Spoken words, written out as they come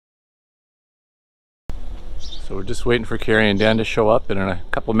So we're just waiting for Cary and Dan to show up, and in a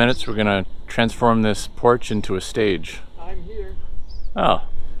couple minutes we're gonna transform this porch into a stage. I'm here. Oh,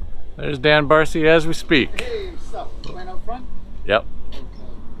 there's Dan Barsi as we speak. Hey, what's up? Right out front? Yep. Okay.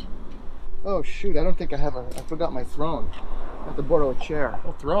 Oh shoot, I don't think I have I forgot my throne. I have to borrow a chair.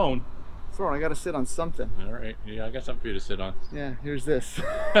 Oh, throne. Throne, I gotta sit on something. All right, yeah, I got something for you to sit on. Yeah, here's this.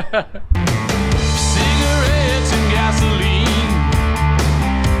 Cigarettes and gasoline,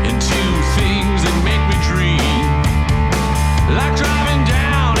 and two things that make me dream, like driving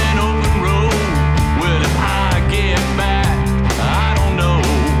down an open road. Will I get back? I don't know.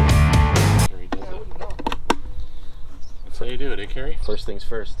 Cary does it. That's how you do it, eh, Cary? First things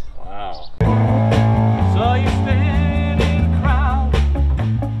first. Wow. So you stand in the crowd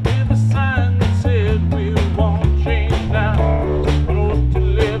with a sign that said we won't change now. Road to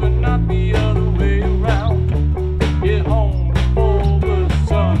live and not the other way around. Get home before the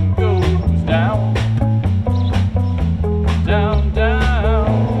sun goes down. Down,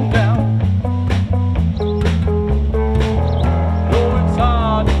 down, down. Though it's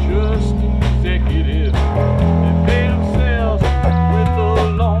hard to trust an executive. They pay themselves with the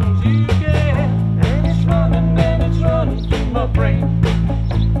loans you get. And it's running through my brain.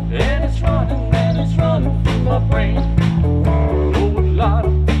 And it's running through my brain. Know a lot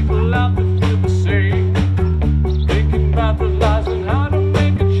of people out there feel the same, thinking about their lives and how to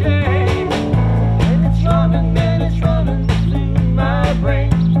make a change. And it's running through my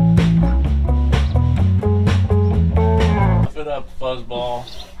brain. Puff it up, fuzzball.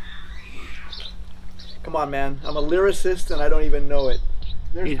 Come on, man. I'm a lyricist and I don't even know it.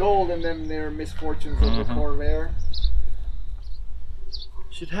 There's gold in them their misfortunes of the Corvair.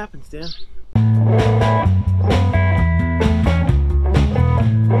 Shit happens, Dan.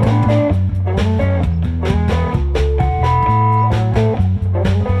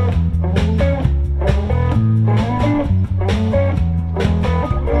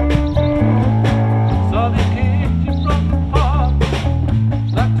 Saw they kicked you from the park.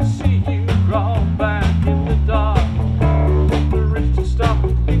 Like to see you crawl back in the dark. The rich to stop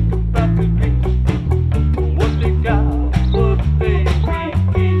and think about the dream. What they got, what they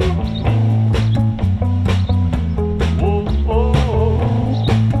need. Whoa, whoa.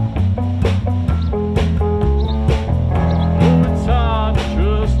 Oh, it's hard to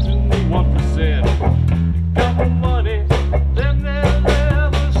trust in the 1%. You got the money, then they'll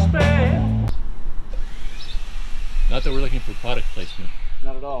never spend. Not that we're looking for product placement,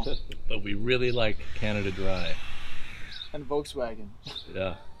 Not at all. but we really like Canada Dry. And Volkswagen.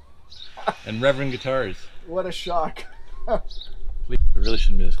 Yeah. And Reverend Guitars. What a shock. We really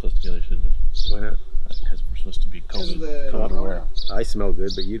shouldn't be this close together, should we? Why not? Because we're supposed to be Because of COVID, the COVID aware. I smell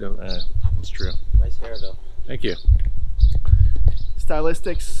good, but you don't. That's true. Nice hair, though. Thank you.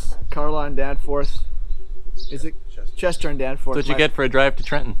 Stylistics, Carla and Danforth. Is it Chester and Danforth? What'd you get for a drive to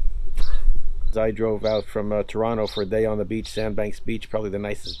Trenton? I drove out from Toronto for a day on the beach, Sandbanks Beach, probably the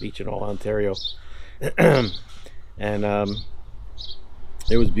nicest beach in all Ontario. And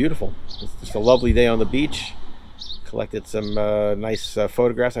it was beautiful. It's just a lovely day on the beach. Collected some nice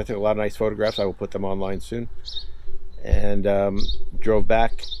photographs. I took a lot of nice photographs. I will put them online soon. And drove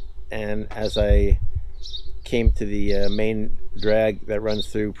back, and as I came to the main drag that runs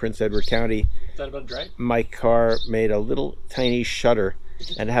through Prince Edward County, Is that about drag? my car made a little tiny shudder.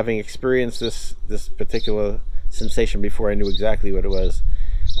 And having experienced this particular sensation before I knew exactly what it was,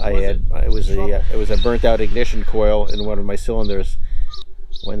 it was a burnt out ignition coil in one of my cylinders.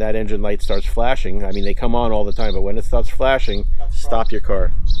 When that engine light starts flashing, I mean they come on all the time, but when it starts flashing, stop your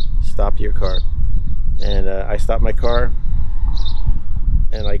car. Stop your car. And I stopped my car,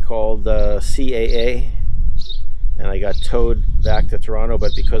 and I called CAA, and I got towed back to Toronto,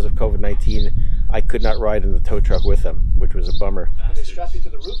 but because of COVID-19, I could not ride in the tow truck with them, which was a bummer. Did they strap you to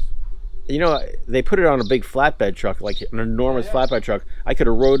the roof? You know, they put it on a big flatbed truck, like an enormous flatbed truck. I could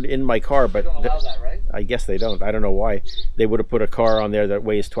have rode in my car, but They don't allow that, right? I guess they don't. I don't know why. They would have put a car on there that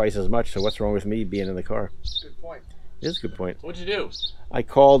weighs twice as much, so what's wrong with me being in the car? Good point. It is a good point. What'd you do? I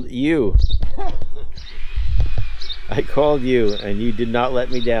called you. I called you, and you did not let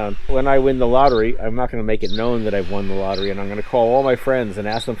me down. When I win the lottery, I'm not going to make it known that I've won the lottery, and I'm going to call all my friends and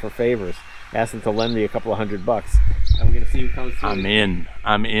ask them for favors. Ask them to lend me a couple of $100. I'm going to see who comes through. I'm in.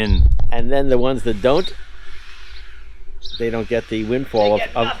 I'm in. And then the ones that don't, they don't get the windfall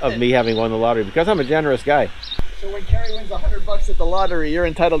of me having won the lottery, because I'm a generous guy. So when Cary wins $100 at the lottery, you're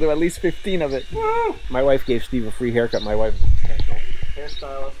entitled to at least 15 of it. Woo! My wife gave Steve a free haircut. My wife,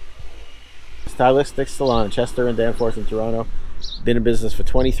 Hairstylist. Stylistic Salon, Chester and Danforth in Toronto. Been in business for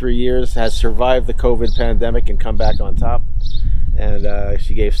 23 years, has survived the COVID pandemic and come back on top. And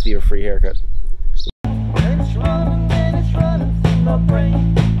she gave Steve a free haircut. Hey,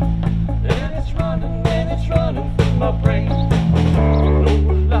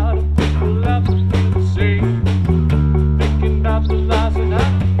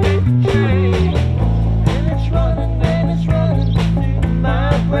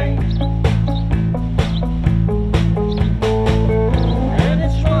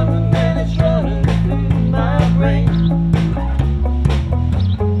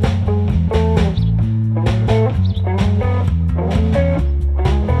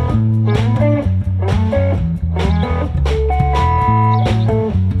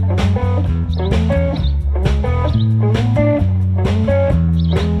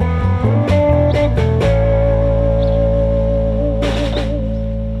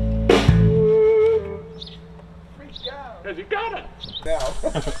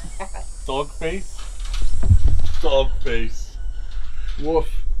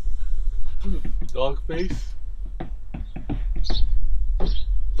 Dog face.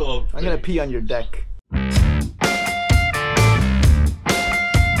 Dog face. I'm gonna pee on your deck.